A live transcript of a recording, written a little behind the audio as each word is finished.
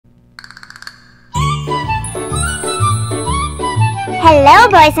Hello,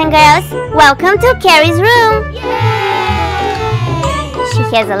 boys and girls! Welcome to Carrie's room! She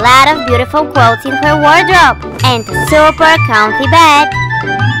has a lot of beautiful clothes in her wardrobe and a super comfy bed.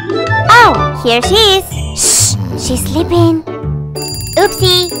 Oh, here she is! Shh! She's sleeping.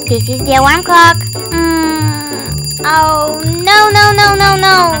 Oopsie! This is the alarm clock. Oh, no!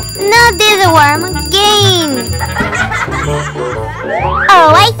 Not this alarm again!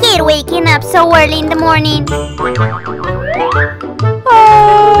 Oh, I hate waking up so early in the morning.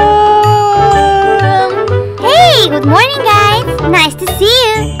 Hey, good morning, guys. Nice to see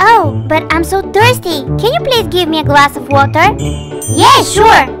you. Oh, but I'm so thirsty. Can you please give me a glass of water? Yeah,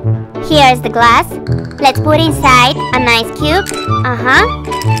 sure. Here's the glass. Let's put inside a nice cube.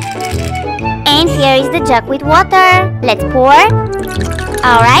 And here is the jug with water. Let's pour.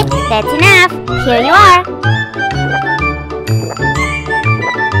 Alright, that's enough. Here you are.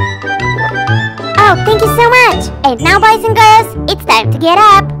 Oh, thank you so much! And now, boys and girls, it's time to get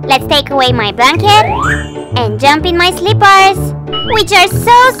up. Let's take away my blanket and jump in my slippers, which are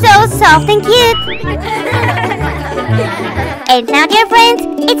so soft and cute. And now, dear friends,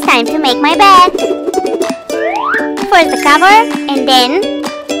 it's time to make my bed. First the cover, and then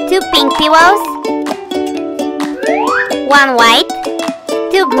 2 pink pillows, 1 white,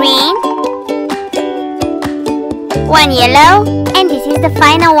 2 green, 1 yellow, and this is the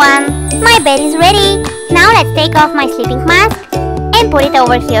final one. My bed is ready. Now let's take off my sleeping mask and put it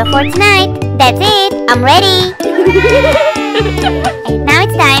over here for tonight. That's it. I'm ready. And now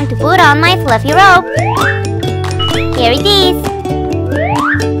it's time to put on my fluffy robe. Here it is.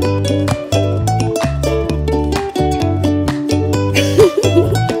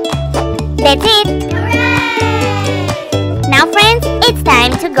 That's it. Hooray! Now, friends, it's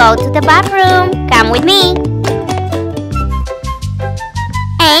time to go to the bathroom. Come with me.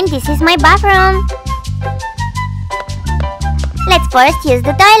 And this is my bathroom. Let's first use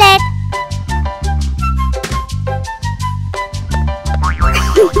the toilet.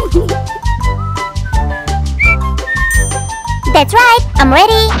 That's right, I'm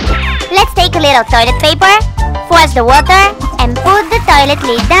ready. Let's take a little toilet paper, flush the water, and put the toilet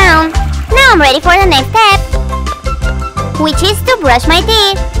lid down. Now I'm ready for the next step, which is to brush my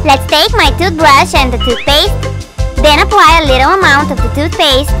teeth. Let's take my toothbrush and the toothpaste. Then apply a little amount of the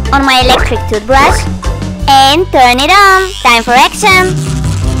toothpaste on my electric toothbrush and turn it on. Time for action!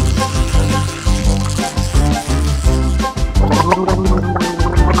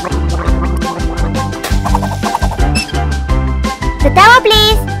 The towel,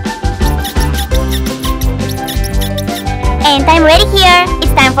 please! And I'm ready here.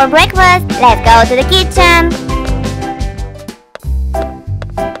 It's time for breakfast. Let's go to the kitchen.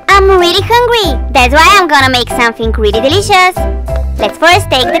 I'm really hungry. That's why I'm gonna make something really delicious. Let's first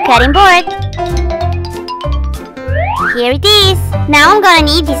take the cutting board. Here it is. Now I'm gonna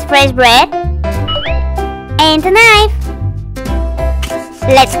need this fresh bread and a knife.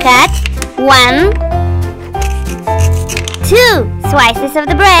 Let's cut 1, 2 slices of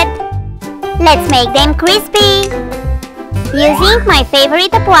the bread. Let's make them crispy using my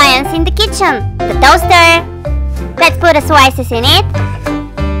favorite appliance in the kitchen, the toaster. Let's put the slices in it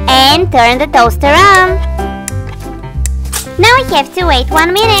and turn the toaster on. Now we have to wait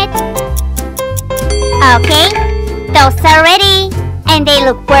 1 minute. Okay, toasts are ready and they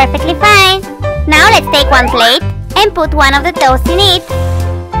look perfectly fine. Now let's take one plate and put one of the toasts in it.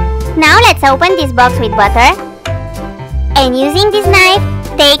 Now let's open this box with butter and using this knife,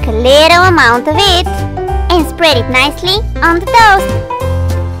 take a little amount of it and spread it nicely on the toast.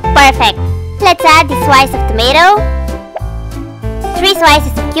 Perfect. Let's add this slice of tomato, 3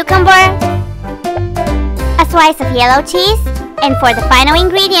 slices of cucumber, a slice of yellow cheese, and for the final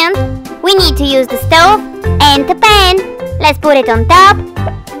ingredient, we need to use the stove and the pan. Let's put it on top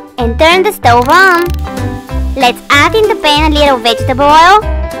and turn the stove on. Let's add in the pan a little vegetable oil.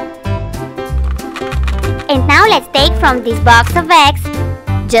 And now let's take from this box of eggs,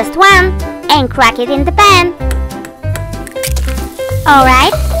 just 1, and crack it in the pan.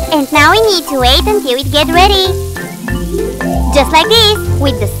 Alright, and now we need to wait until it gets ready. Just like this,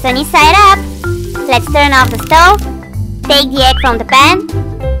 with the sunny side up. Let's turn off the stove, take the egg from the pan,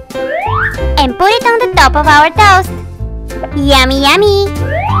 and put it on the top of our toast. Yummy, yummy!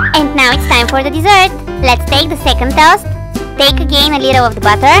 And now it's time for the dessert. Let's take the second toast, take again a little of the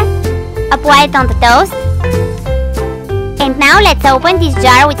butter, apply it on the toast, and now let's open this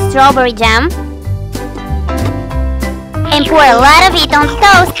jar with strawberry jam and pour a lot of it on the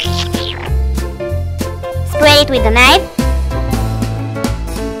toast. Spread it with a knife.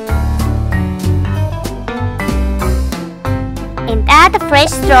 And add the fresh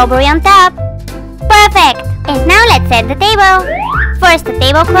strawberry on top. Perfect! And now let's set the table. First a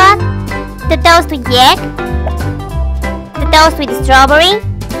tablecloth, the toast with the egg, the toast with the strawberry,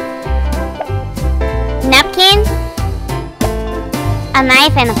 napkin, a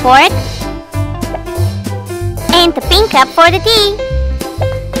knife and a fork, and a pink cup for the tea,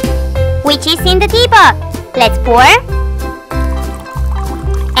 which is in the teapot. Let's pour.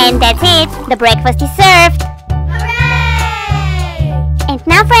 And that's it, the breakfast is served. Hooray! And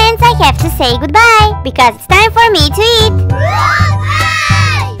now friends, I have to say goodbye, because it's time for me to eat.